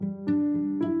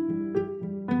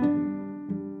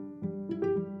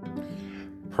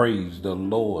Praise the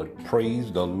Lord,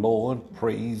 praise the Lord,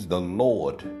 praise the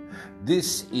Lord.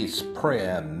 This is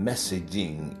prayer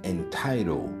messaging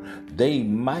entitled, They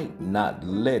Might Not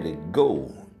Let It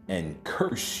Go and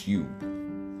Curse You.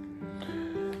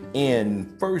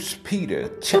 In 1 Peter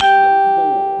chapter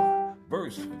 4,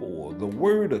 verse 4, the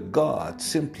word of God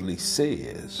simply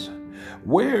says,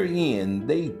 wherein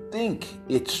they think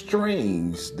it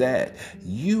strange that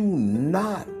you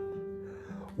not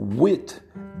with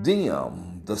them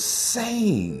the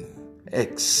same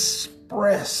excess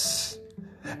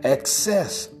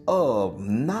of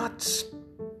not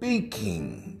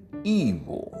speaking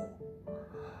evil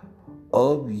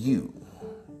of you.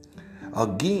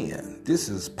 Again, this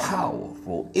is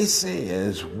powerful. It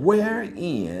says,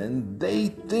 wherein they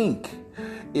think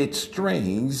it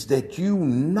strange that you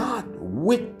not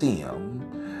with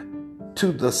them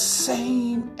to the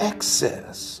same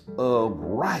excess of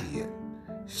riot,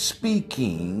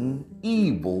 speaking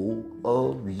evil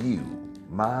of you.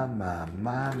 My.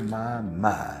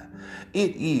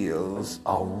 It is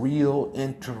a real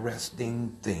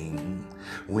interesting thing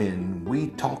when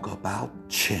we talk about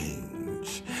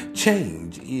change.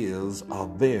 Change is a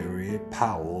very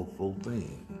powerful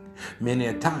thing. Many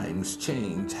a times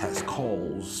change has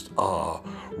caused a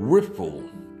ripple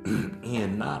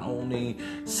in not only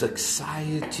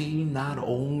society, not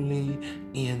only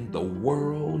in the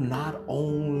world, not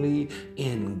only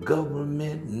in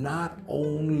government, not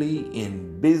only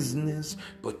in business,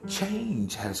 but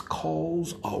change has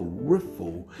caused a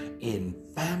ripple in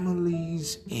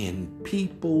families, in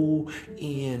people,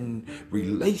 in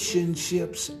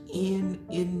relationships, in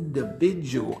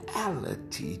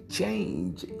individuality.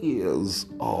 Change is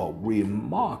a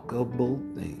remarkable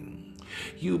thing.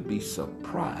 You'll be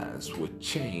surprised what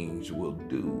change will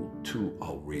do to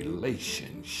a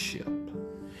relationship.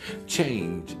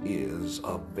 Change is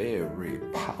a very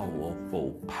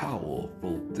powerful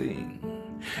thing.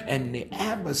 And the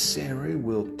adversary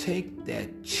will take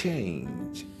that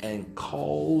change and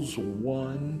cause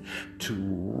one to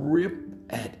rip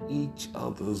at each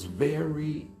other's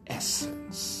very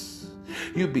essence.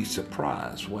 You'd be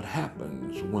surprised what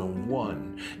happens when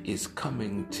one is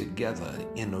coming together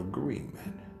in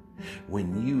agreement.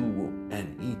 When you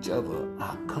and each other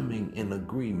are coming in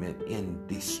agreement in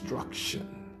destruction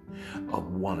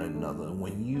of one another,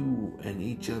 when you and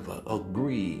each other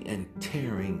agree in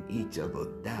tearing each other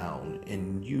down,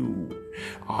 and you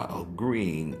are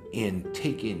agreeing in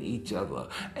taking each other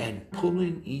and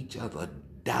pulling each other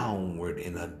downward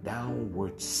in a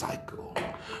downward cycle,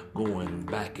 going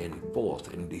back and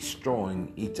forth and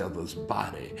destroying each other's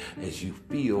body as you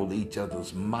fill each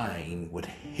other's mind with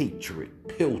hatred,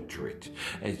 piltred,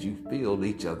 as you fill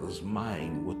each other's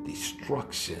mind with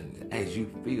destruction, as you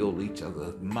fill each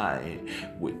other's mind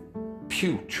with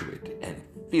putrid and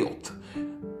filth,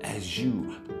 as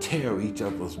you tear each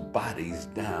other's bodies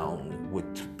down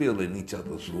with filling each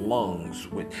other's lungs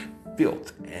with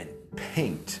filth and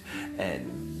paint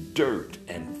and dirt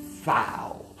and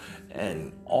foul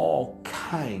and all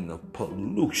kind of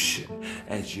pollution,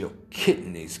 as your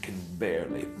kidneys can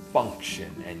barely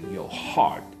function and your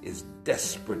heart is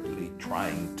desperately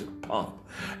trying to pump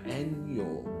and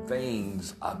your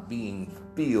veins are being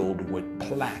filled with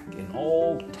plaque and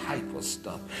all type of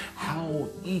stuff. How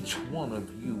each one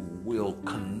of you will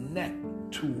connect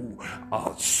to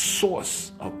a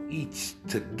source of each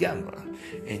together,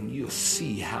 and you'll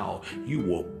see how you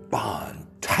will bond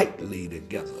tightly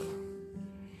together.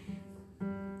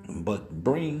 But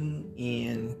bring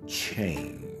in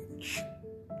change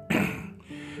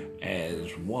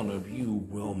as one of you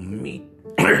will meet,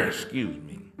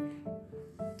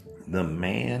 the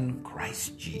man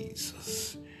Christ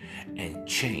Jesus, and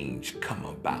change come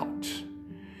about,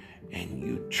 and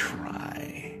you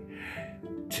try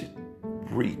to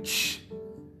reach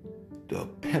the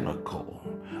pinnacle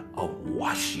of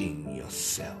washing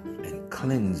yourself and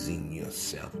cleansing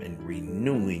yourself and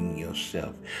renewing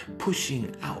yourself,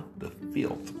 pushing out the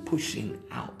filth, pushing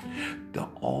out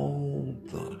all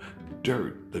the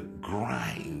dirt, the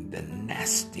grime, the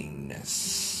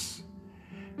nastiness,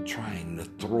 trying to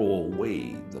throw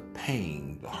away the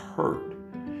pain, the hurt,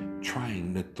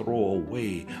 trying to throw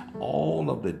away all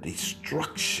of the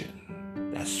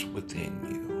destruction that's within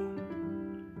you.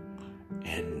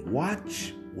 And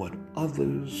watch what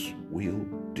others will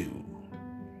do.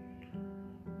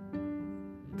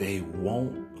 They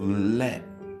won't let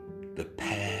the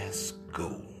past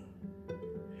go.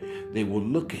 They will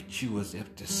look at you as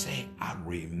if to say, I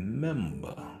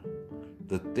remember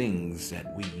the things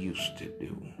that we used to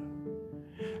do.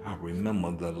 I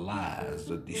remember the lies,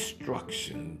 the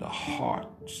destruction, the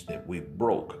hearts that we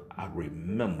broke. I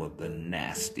remember the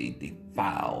nasty,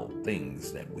 defiled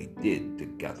things that we did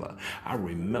together. I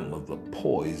remember the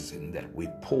poison that we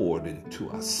poured into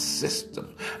our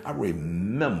system. I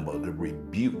remember the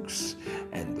rebukes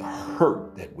and the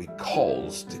hurt that we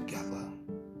caused together.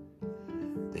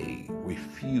 They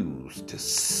refused to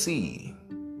see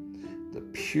the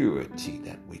purity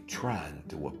that we're trying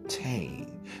to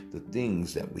obtain, the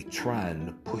things that we're trying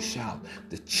to push out,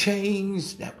 the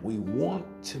change that we want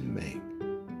to make.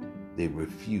 They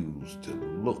refuse to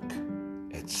look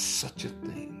at such a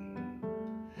thing.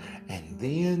 And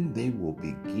then they will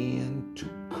begin to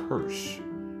curse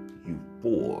you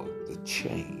for the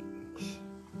change.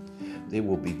 They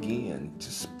will begin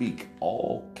to speak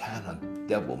all kind of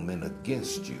devilment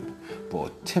against you for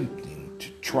attempting to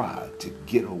try to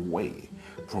get away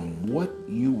from what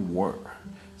you were,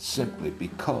 simply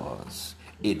because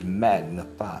it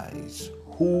magnifies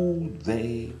who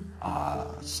they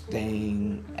are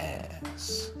staying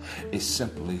as. It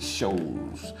simply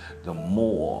shows the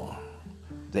more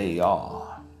they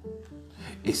are.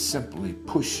 It simply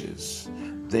pushes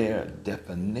their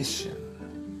definition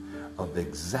of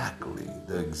exactly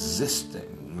the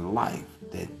existing life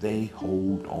that they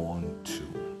hold on to,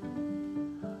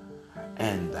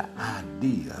 and the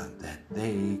idea that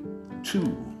they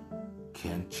too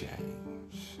can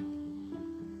change.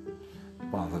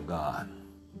 Father God,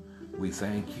 we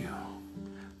thank you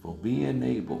for being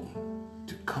able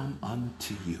to come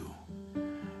unto you,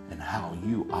 and how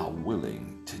you are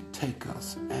willing to take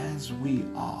us as we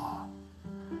are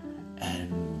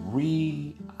and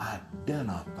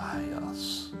re-identify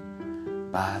us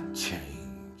by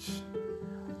change.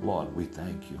 Lord, we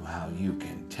thank you how you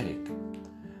can take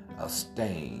a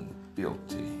stained,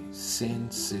 filthy,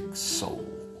 sin-sick soul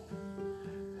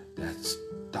that's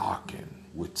darkened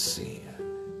with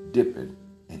sin, dip it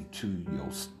into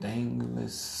your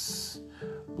stainless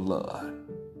blood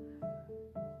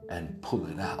and pull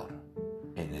it out,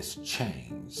 and it's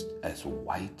changed as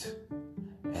white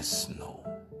as snow.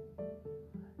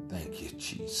 Thank you,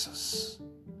 Jesus.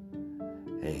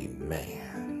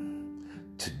 Amen.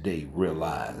 Today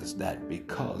realize that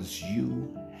because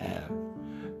you have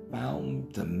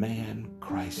found the man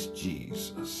Christ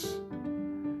Jesus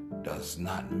does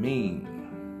not mean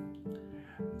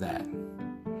that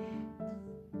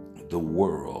the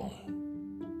world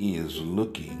is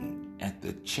looking at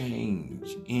the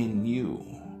change in you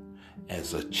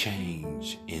as a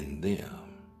change in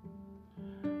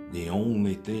them. The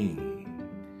only thing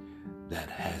that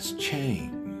has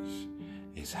changed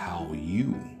is how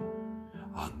you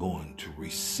are going to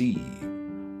receive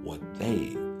what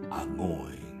they are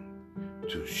going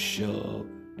to shove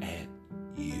at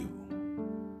you.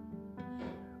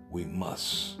 We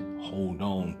must hold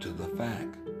on to the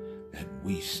fact that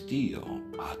we still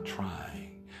are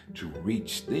trying to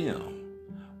reach them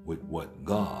with what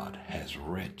God has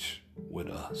reached with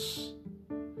us,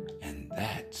 and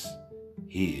that's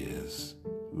His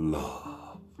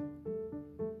love.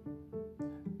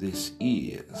 This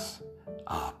is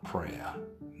our prayer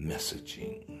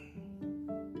messaging.